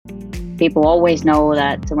People always know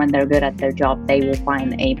that when they're good at their job, they will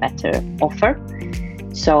find a better offer.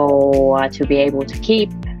 So to be able to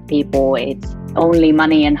keep people, it's only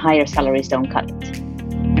money and higher salaries don't cut it.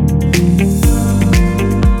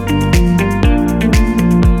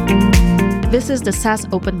 This is the SaaS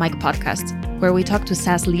Open Mic podcast, where we talk to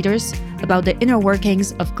SaaS leaders about the inner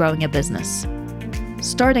workings of growing a business.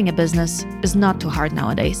 Starting a business is not too hard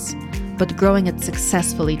nowadays, but growing it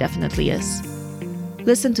successfully definitely is.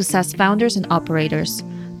 Listen to SaaS founders and operators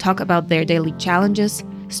talk about their daily challenges,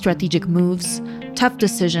 strategic moves, tough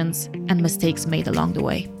decisions, and mistakes made along the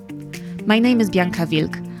way. My name is Bianca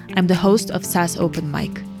Wilk. I'm the host of SaaS Open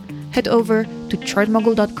Mic. Head over to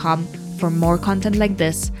chartmogul.com for more content like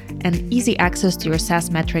this and easy access to your SaaS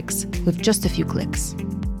metrics with just a few clicks.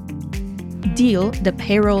 Deel, the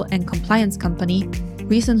payroll and compliance company,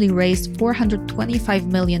 recently raised $425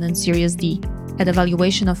 million in Series D at a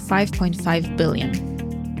valuation of $5.5 billion.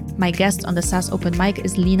 My guest on the SaaS Open Mic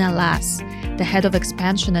is Lina Laas, the head of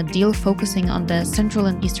expansion at Deel, focusing on the Central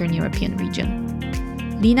and Eastern European region.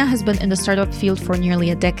 Lina has been in the startup field for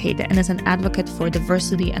nearly a decade and is an advocate for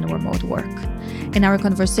diversity and remote work. In our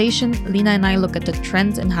conversation, Lina and I look at the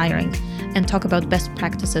trends in hiring and talk about best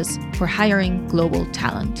practices for hiring global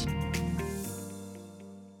talent.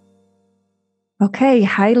 Okay,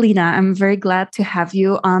 hi Lina. I'm very glad to have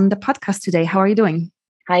you on the podcast today. How are you doing?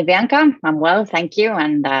 Hi, Bianca. I'm well, thank you.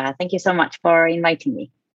 And thank you so much for inviting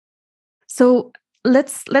me. So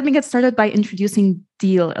let me get started by introducing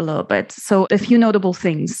Deel a little bit. So a few notable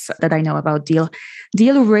things that I know about Deel.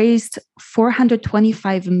 Deel raised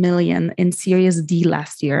 $425 million in Series D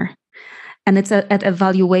last year, and it's at a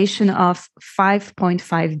valuation of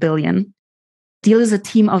 $5.5 billion. Deel is a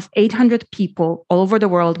team of 800 people all over the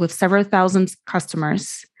world with several thousand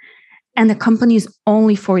customers, and the company is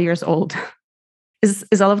only 4 years old.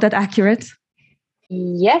 Is all of that accurate?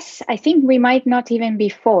 Yes, I think we might not even be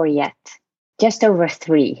 4 yet. Just over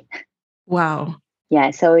 3. Wow.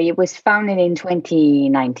 Yeah, so it was founded in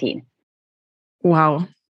 2019. Wow.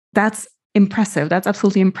 That's impressive. That's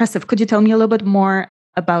absolutely impressive. Could you tell me a little bit more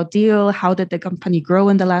about Deel? How did the company grow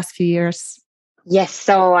in the last few years? Yes,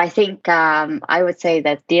 so I think I would say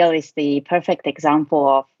that Deel is the perfect example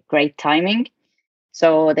of great timing.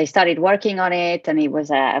 So they started working on it, and it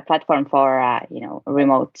was a platform for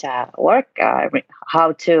remote work,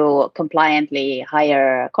 how to compliantly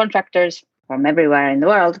hire contractors from everywhere in the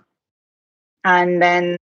world. And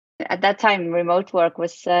then at that time, remote work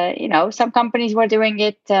was, some companies were doing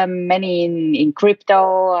it, many in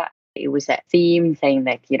crypto. It was a theme saying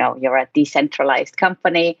that, you're a decentralized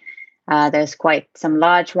company. There's quite some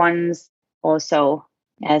large ones also.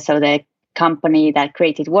 So the company that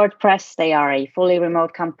created WordPress, they are a fully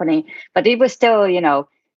remote company. But it was still,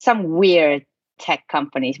 some weird tech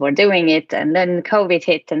companies were doing it. And then COVID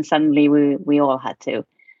hit, and suddenly we all had to.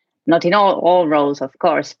 Not in all roles, of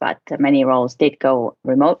course, but many roles did go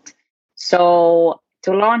remote. So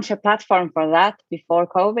to launch a platform for that before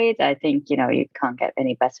COVID, I think, you can't get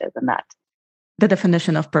any better than that. The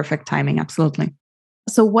definition of perfect timing, absolutely.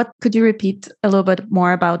 So what could you repeat a little bit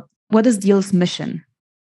more about what is Deel's mission?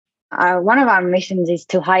 One of our missions is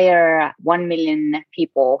to hire 1 million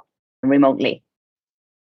people remotely.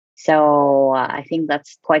 So I think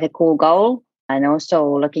that's quite a cool goal. And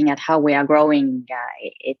also looking at how we are growing,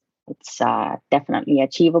 it's definitely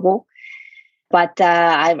achievable. But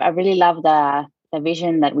I really love the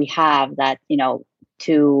vision that we have that,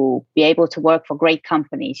 to be able to work for great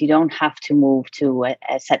companies, you don't have to move to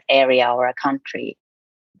a set area or a country,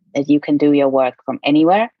 that you can do your work from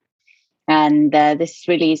anywhere. And this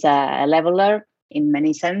really is a leveler in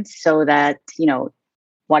many sense, so that,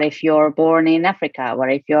 what if you're born in Africa? What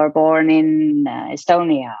if you're born in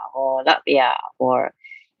Estonia or Latvia or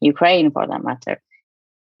Ukraine, for that matter?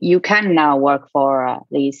 You can now work for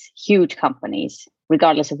these huge companies,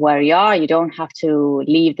 regardless of where you are. You don't have to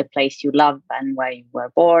leave the place you love and where you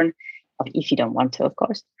were born, if you don't want to, of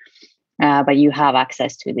course. But you have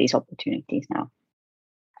access to these opportunities now.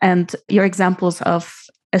 And your examples of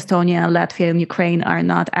Estonia, Latvia, and Ukraine are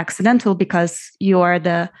not accidental, because you are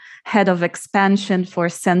the head of expansion for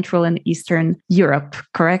Central and Eastern Europe,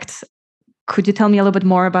 correct? Could you tell me a little bit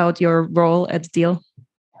more about your role at Deel?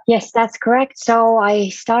 Yes, that's correct. So I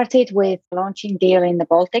started with launching Deel in the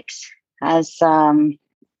Baltics, as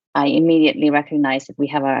I immediately recognized that we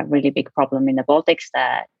have a really big problem in the Baltics,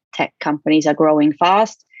 that tech companies are growing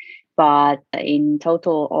fast. But in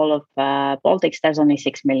total, all of Baltics, there's only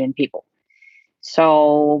 6 million people.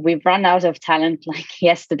 So we've run out of talent like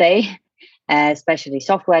yesterday. especially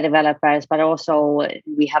software developers, but also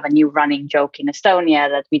we have a new running joke in Estonia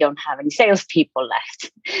that we don't have any salespeople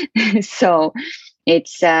left. So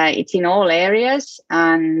it's in all areas.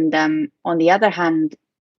 And on the other hand,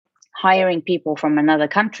 hiring people from another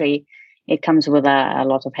country, it comes with a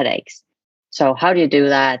lot of headaches. So how do you do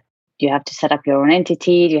that? You have to set up your own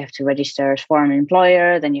entity. You have to register as foreign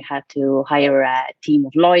employer. Then you have to hire a team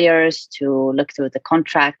of lawyers to look through the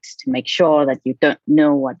contracts to make sure that you don't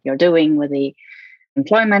know what you're doing with the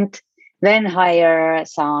employment. Then hire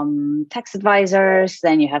some tax advisors.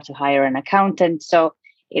 Then you have to hire an accountant. So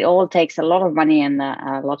it all takes a lot of money and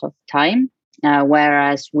a lot of time.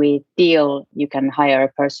 Whereas with Deel, you can hire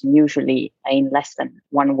a person usually in less than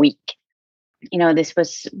 1 week. This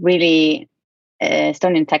was really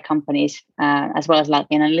Estonian tech companies, as well as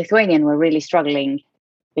Latvian and Lithuanian, were really struggling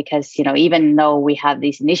because, even though we have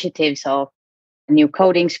these initiatives of new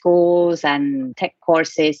coding schools and tech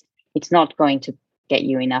courses, it's not going to get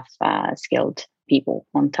you enough skilled people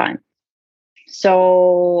on time.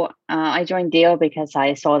 So I joined Deel because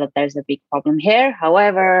I saw that there's a big problem here.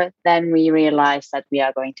 However, then we realized that we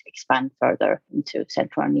are going to expand further into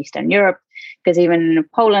Central and Eastern Europe, because even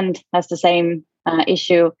Poland has the same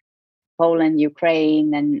issue. Poland,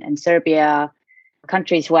 Ukraine, and Serbia,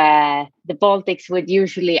 countries where the Baltics would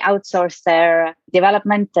usually outsource their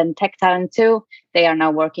development and tech talent to, they are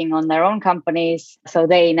now working on their own companies. So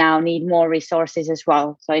they now need more resources as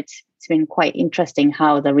well. So it's been quite interesting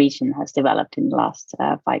how the region has developed in the last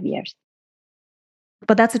 5 years.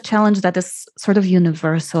 But that's a challenge that is sort of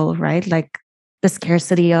universal, right? Like the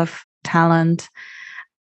scarcity of talent,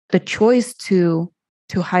 the choice to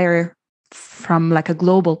hire from like a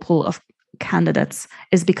global pool of candidates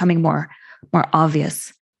is becoming more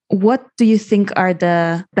obvious. What do you think are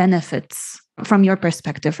the benefits from your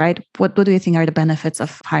perspective, right? What do you think are the benefits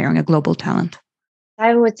of hiring a global talent?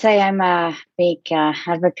 I would say I'm a big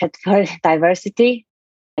advocate for diversity.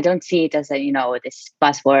 I don't see it as this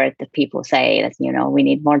buzzword that people say that, we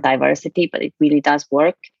need more diversity, but it really does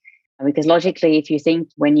work. Because logically, if you think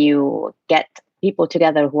when you get people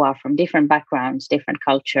together who are from different backgrounds, different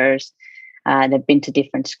cultures, they've been to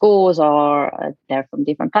different schools or they're from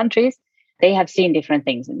different countries, they have seen different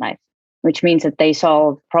things in life, which means that they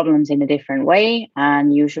solve problems in a different way.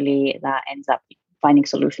 And usually that ends up finding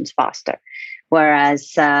solutions faster.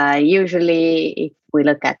 Whereas usually if we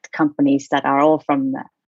look at companies that are all from,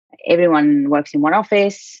 everyone works in one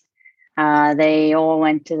office, they all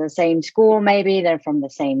went to the same school, maybe they're from the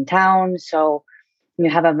same town. So you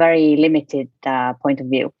have a very limited point of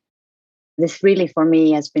view. This really, for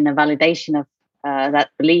me, has been a validation of that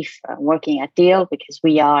belief working at Deel, because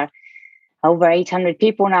we are over 800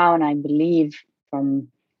 people now, and I believe from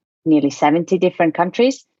nearly 70 different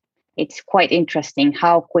countries. It's quite interesting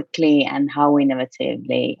how quickly and how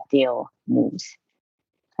innovatively Deel moves.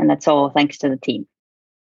 And that's all thanks to the team.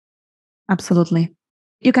 Absolutely.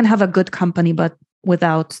 You can have a good company, but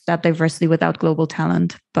without that diversity, without global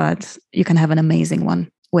talent, but you can have an amazing one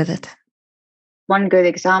with it. One good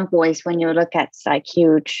example is when you look at like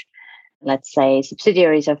huge, let's say,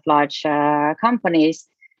 subsidiaries of large companies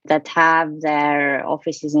that have their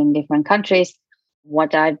offices in different countries.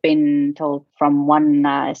 What I've been told from one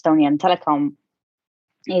Estonian telecom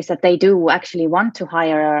is that they do actually want to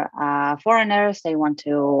hire foreigners. They want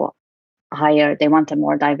a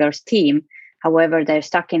more diverse team. However, they're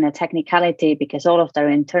stuck in a technicality because all of their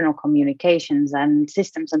internal communications and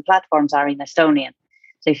systems and platforms are in Estonian.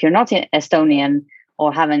 So if you're not Estonian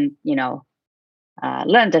or haven't,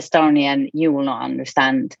 learned Estonian, you will not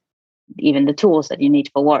understand even the tools that you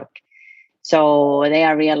need for work. So they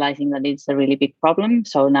are realizing that it's a really big problem.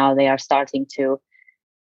 So now they are starting to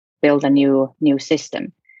build a new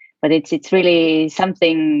system. But it's really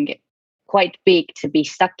something quite big to be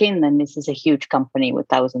stuck in. And this is a huge company with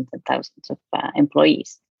thousands and thousands of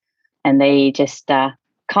employees. And they just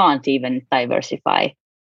can't even diversify.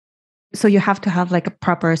 So you have to have like a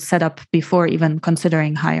proper setup before even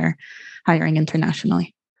considering hiring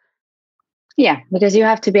internationally. Yeah, because you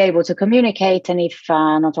have to be able to communicate. And if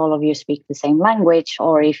not all of you speak the same language,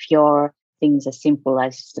 or if your things as simple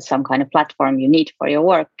as some kind of platform you need for your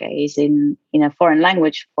work is in a foreign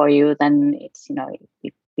language for you, then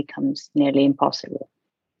it becomes nearly impossible.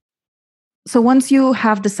 So once you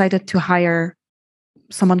have decided to hire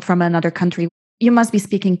someone from another country, you must be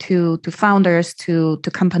speaking to founders, to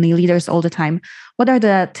company leaders all the time. What are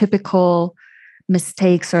the typical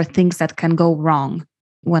mistakes or things that can go wrong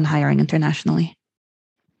when hiring internationally?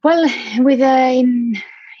 Well, with in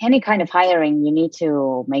any kind of hiring, you need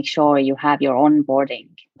to make sure you have your onboarding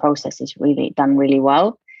process is really done really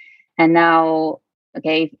well. And now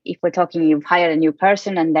Okay, if we're talking, you've hired a new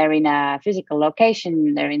person and they're in a physical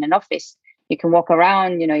location, they're in an office, you can walk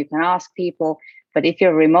around, you can ask people. But if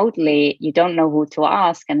you're remotely, you don't know who to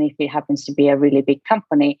ask. And if it happens to be a really big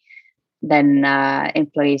company, then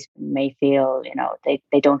employees may feel,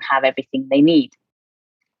 they don't have everything they need.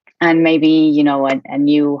 And maybe, a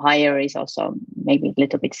new hire is also maybe a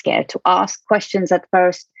little bit scared to ask questions at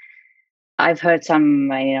first. I've heard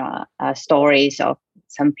some, stories of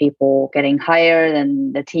some people getting hired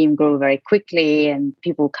and the team grew very quickly and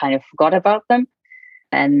people kind of forgot about them.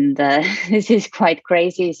 And this is quite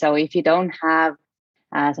crazy. So if you don't have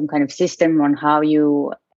some kind of system on how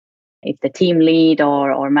if the team lead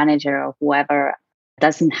or manager or whoever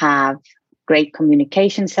doesn't have great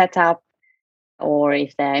communication set up, or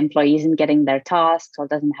if the employee isn't getting their tasks or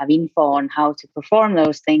doesn't have info on how to perform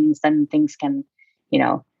those things, then things can,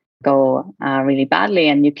 go really badly,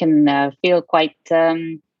 and you can feel quite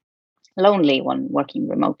lonely when working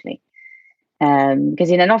remotely. Because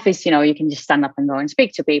in an office, you can just stand up and go and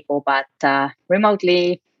speak to people, but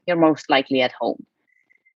remotely, you're most likely at home.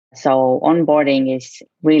 So onboarding is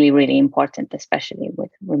really, really important, especially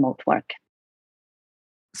with remote work.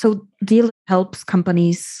 So Deel helps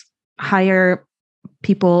companies hire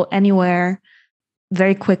people anywhere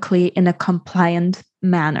very quickly in a compliant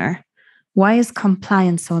manner. Why is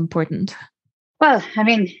compliance so important? Well, I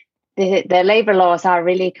mean, the labor laws are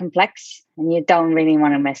really complex and you don't really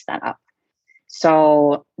want to mess that up.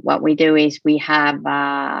 So what we do is we have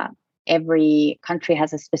every country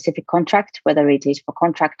has a specific contract, whether it is for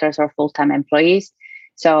contractors or full-time employees.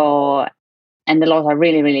 So, and the laws are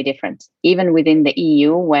really, really different. Even within the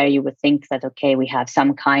EU, where you would think that, okay, we have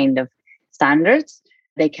some kind of standards,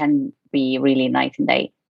 they can be really night and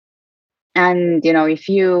day. And, if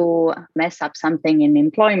you mess up something in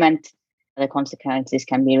employment, the consequences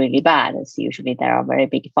can be really bad, as usually there are very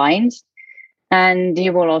big fines. And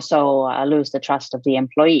you will also lose the trust of the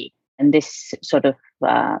employee. And this sort of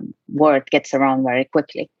word gets around very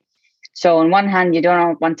quickly. So on one hand, you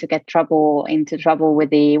don't want to get into trouble with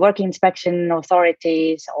the work inspection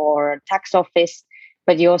authorities or tax office,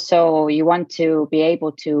 but you want to be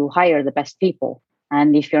able to hire the best people.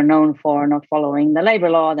 And if you're known for not following the labor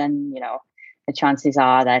law, then, the chances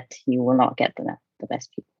are that you will not get the best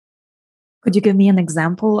people. Could you give me an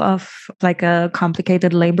example of like a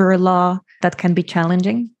complicated labor law that can be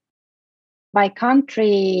challenging? By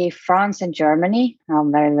country, France and Germany are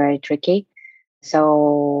very, very tricky.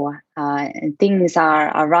 So things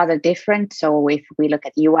are rather different. So if we look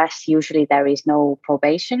at US, usually there is no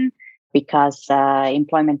probation because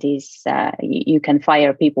employment is, you can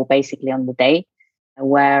fire people basically on the day.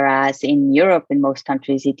 Whereas in Europe, in most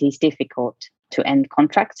countries, it is difficult to end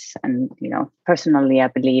contracts. And, personally, I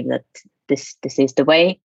believe that this is the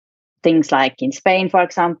way. Things like in Spain, for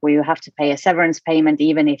example, you have to pay a severance payment,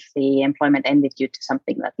 even if the employment ended due to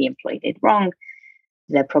something that the employee did wrong.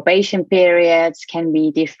 The probation periods can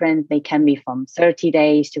be different. They can be from 30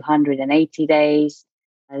 days to 180 days.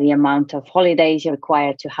 The amount of holidays you're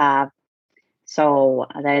required to have. So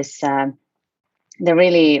they're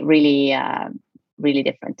really, really, really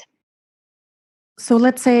different. So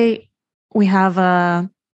let's say we have a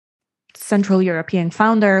Central European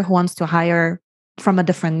founder who wants to hire from a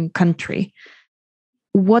different country.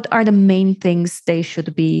 What are the main things they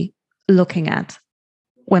should be looking at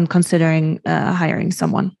when considering hiring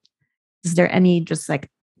someone? Is there any just like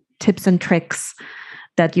tips and tricks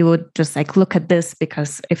that you would just like look at this,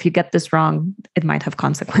 because if you get this wrong, it might have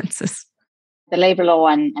consequences? The labor law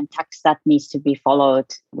and tax, that needs to be followed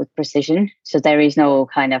with precision. So there is no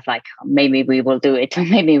kind of like, maybe we will do it or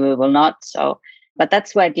maybe we will not. So, but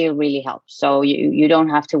that's where Deel really helps. So you don't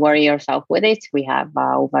have to worry yourself with it. We have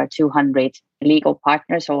over 200 legal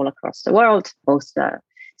partners all across the world, both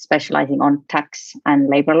specializing on tax and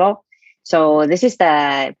labor law. So this is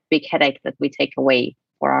the big headache that we take away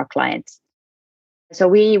for our clients. So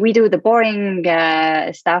we do the boring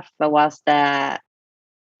stuff, whilst the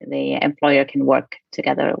employer can work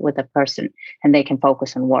together with the person and they can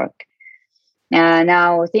focus on work.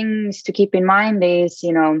 Now, things to keep in mind is,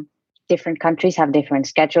 different countries have different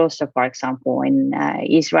schedules. So, for example, in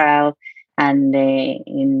Israel and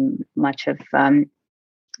in much of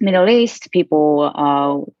Middle East,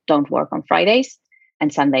 people don't work on Fridays,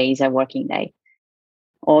 and Sunday is a working day.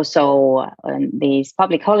 Also, these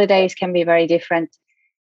public holidays can be very different.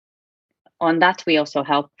 On that, we also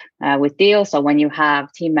help with Deel. So when you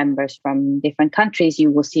have team members from different countries,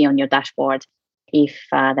 you will see on your dashboard if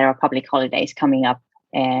there are public holidays coming up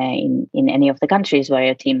in any of the countries where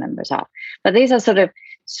your team members are. But these are sort of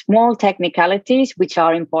small technicalities which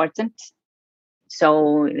are important.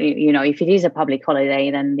 So, if it is a public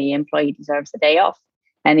holiday, then the employee deserves a day off.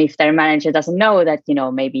 And if their manager doesn't know that,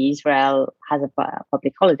 maybe Israel has a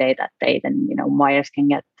public holiday that day, then, wires can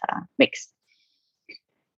get mixed.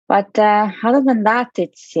 But other than that,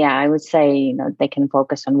 I would say, they can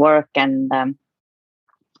focus on work, and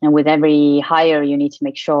with every hire, you need to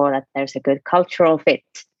make sure that there's a good cultural fit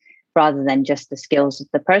rather than just the skills of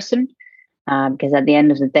the person. Because at the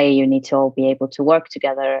end of the day, you need to all be able to work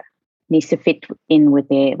together, needs to fit in with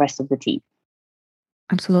the rest of the team.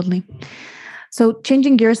 Absolutely. So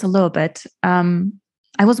changing gears a little bit,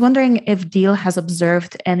 I was wondering if Deel has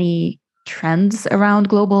observed any trends around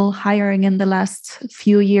global hiring in the last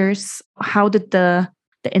few years. How did the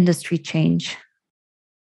industry change?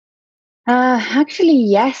 Actually,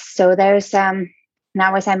 yes. So there's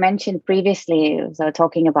now, as I mentioned previously, so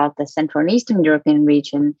talking about the Central and Eastern European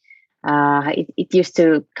region, it used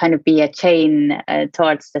to kind of be a chain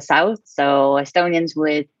towards the south. So Estonians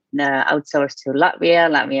would outsource to Latvia,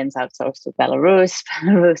 Latvians outsource to Belarus,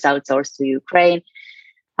 Belarus outsource to Ukraine.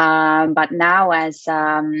 But now, as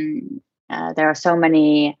there are so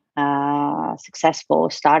many successful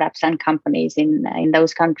startups and companies in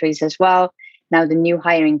those countries as well, now the new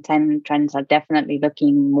hiring trends are definitely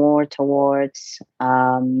looking more towards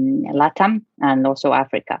LATAM and also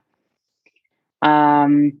Africa.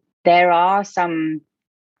 There are some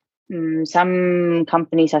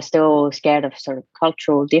companies are still scared of sort of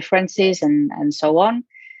cultural differences and so on.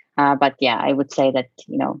 But yeah, I would say that,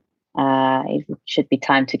 it should be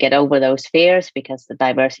time to get over those fears, because the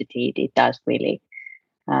diversity, it does really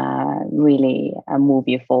move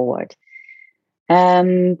you forward.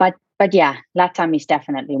 But yeah, LATAM is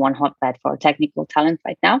definitely one hotbed for technical talent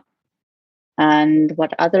right now. And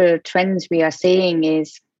what other trends we are seeing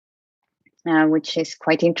is, which is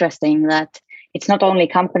quite interesting, that it's not only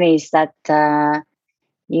companies that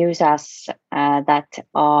use us that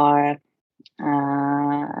are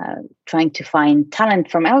trying to find talent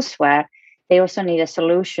from elsewhere. They also need a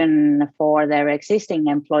solution for their existing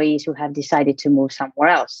employees who have decided to move somewhere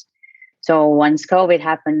else. So once COVID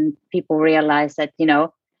happened, people realized that,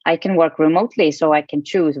 I can work remotely, so I can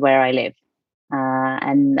choose where I live.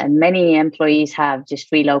 And many employees have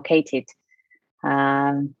just relocated.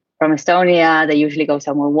 From Estonia, they usually go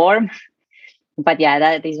somewhere warm. But yeah,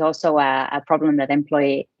 that is also a problem that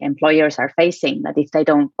employers are facing, that if they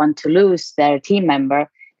don't want to lose their team member,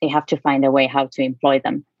 they have to find a way how to employ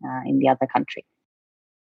them in the other country.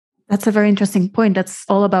 That's a very interesting point. That's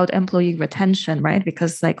all about employee retention, right?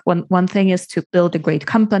 Because like one thing is to build a great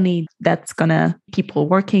company that's gonna keep people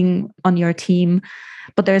working on your team.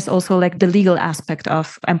 But there's also like the legal aspect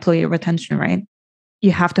of employee retention, right?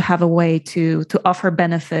 You have to have a way to offer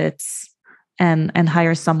benefits and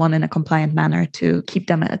hire someone in a compliant manner to keep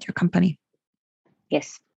them at your company.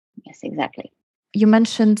 Yes, exactly. You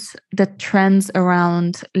mentioned the trends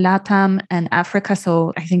around LATAM and Africa.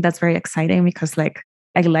 So I think that's very exciting, because like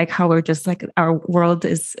I like how we're just like our world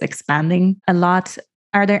is expanding a lot.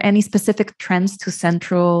 Are there any specific trends to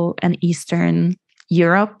Central and Eastern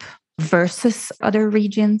Europe versus other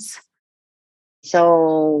regions?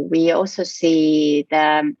 So we also see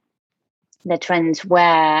the trends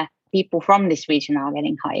where people from this region are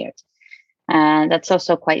getting hired. And that's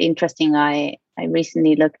also quite interesting. I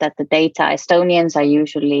recently looked at the data. Estonians are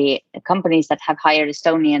usually companies that have hired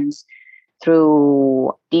Estonians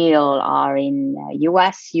through Deel are in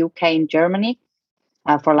US, UK, and Germany.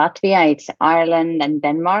 For Latvia, it's Ireland and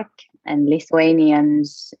Denmark. And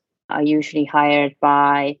Lithuanians are usually hired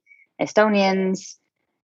by Estonians.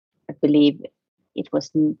 I believe it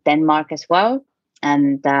was Denmark as well.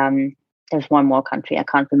 And there's one more country, I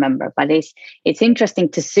can't remember. But it's interesting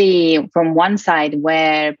to see from one side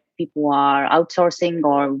where people are outsourcing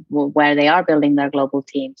or where they are building their global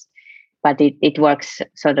teams. But it works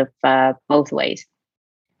sort of both ways.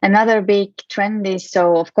 Another big trend is,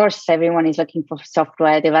 so of course, everyone is looking for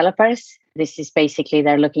software developers. This is basically,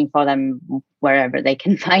 they're looking for them wherever they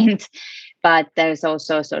can find. But there's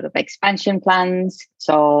also sort of expansion plans.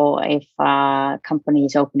 So if a company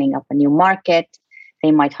is opening up a new market,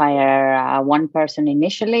 they might hire one person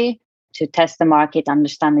initially to test the market,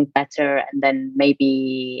 understand it better. And then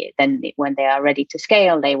maybe when they are ready to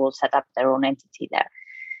scale, they will set up their own entity there.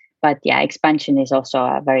 But yeah, expansion is also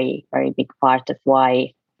a very, very big part of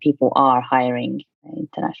why people are hiring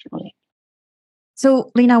internationally.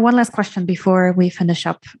 So, Lena, one last question before we finish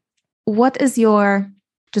up. What is your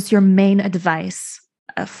main advice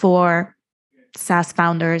for SaaS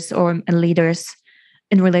founders or leaders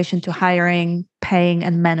in relation to hiring, paying,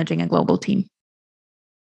 and managing a global team?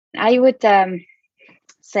 I would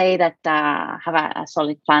say that have a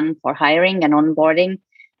solid plan for hiring and onboarding.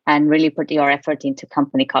 and really put your effort into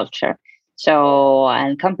company culture. So,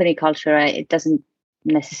 and company culture, it doesn't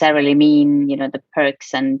necessarily mean, the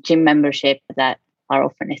perks and gym membership that are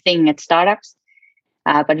often a thing at startups,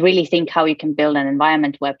 but really think how you can build an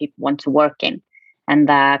environment where people want to work in. And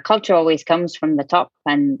culture always comes from the top,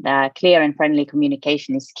 and clear and friendly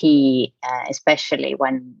communication is key, especially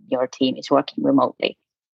when your team is working remotely.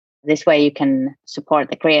 This way you can support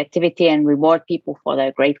the creativity and reward people for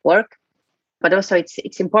their great work. But also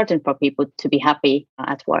it's important for people to be happy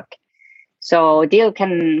at work. So Deel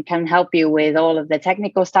can help you with all of the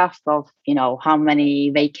technical stuff of, how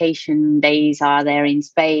many vacation days are there in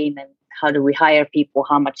Spain, and how do we hire people,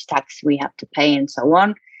 how much tax we have to pay, and so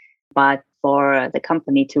on. But for the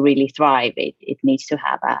company to really thrive, it needs to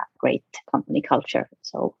have a great company culture.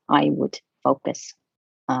 So I would focus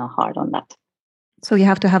hard on that. So you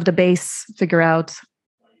have to have the base figure out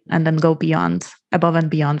and then go above and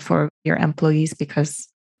beyond for your employees, because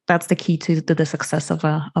that's the key to the success of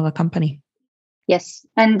a company. Yes.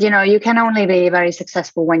 And, you can only be very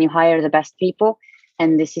successful when you hire the best people.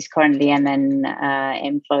 And this is currently an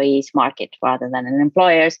employees market rather than an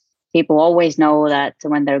employers. People always know that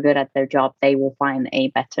when they're good at their job, they will find a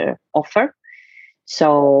better offer.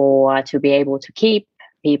 So to be able to keep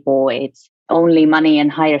people, it's only money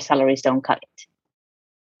and higher salaries don't cut it.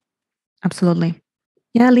 Absolutely.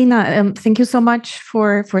 Yeah, Lina, thank you so much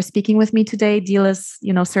for speaking with me today. Deel is,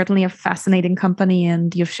 certainly a fascinating company,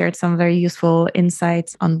 and you've shared some very useful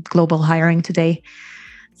insights on global hiring today.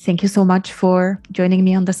 Thank you so much for joining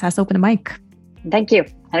me on the SaaS Open Mic. Thank you.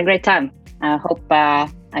 Had a great time. I hope I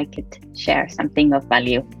could share something of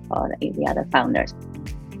value for the other founders.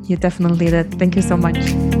 You definitely did. Thank you so much.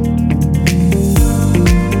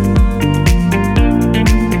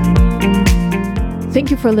 Thank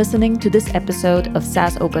you for listening to this episode of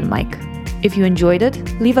SaaS Open Mic. If you enjoyed it,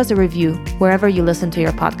 leave us a review wherever you listen to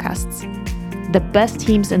your podcasts. The best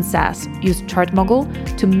teams in SaaS use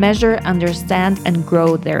ChartMogul to measure, understand, and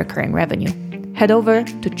grow their recurring revenue. Head over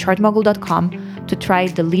to chartmogul.com to try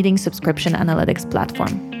the leading subscription analytics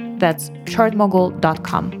platform. That's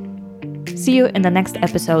chartmogul.com. See you in the next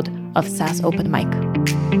episode of SaaS Open Mic.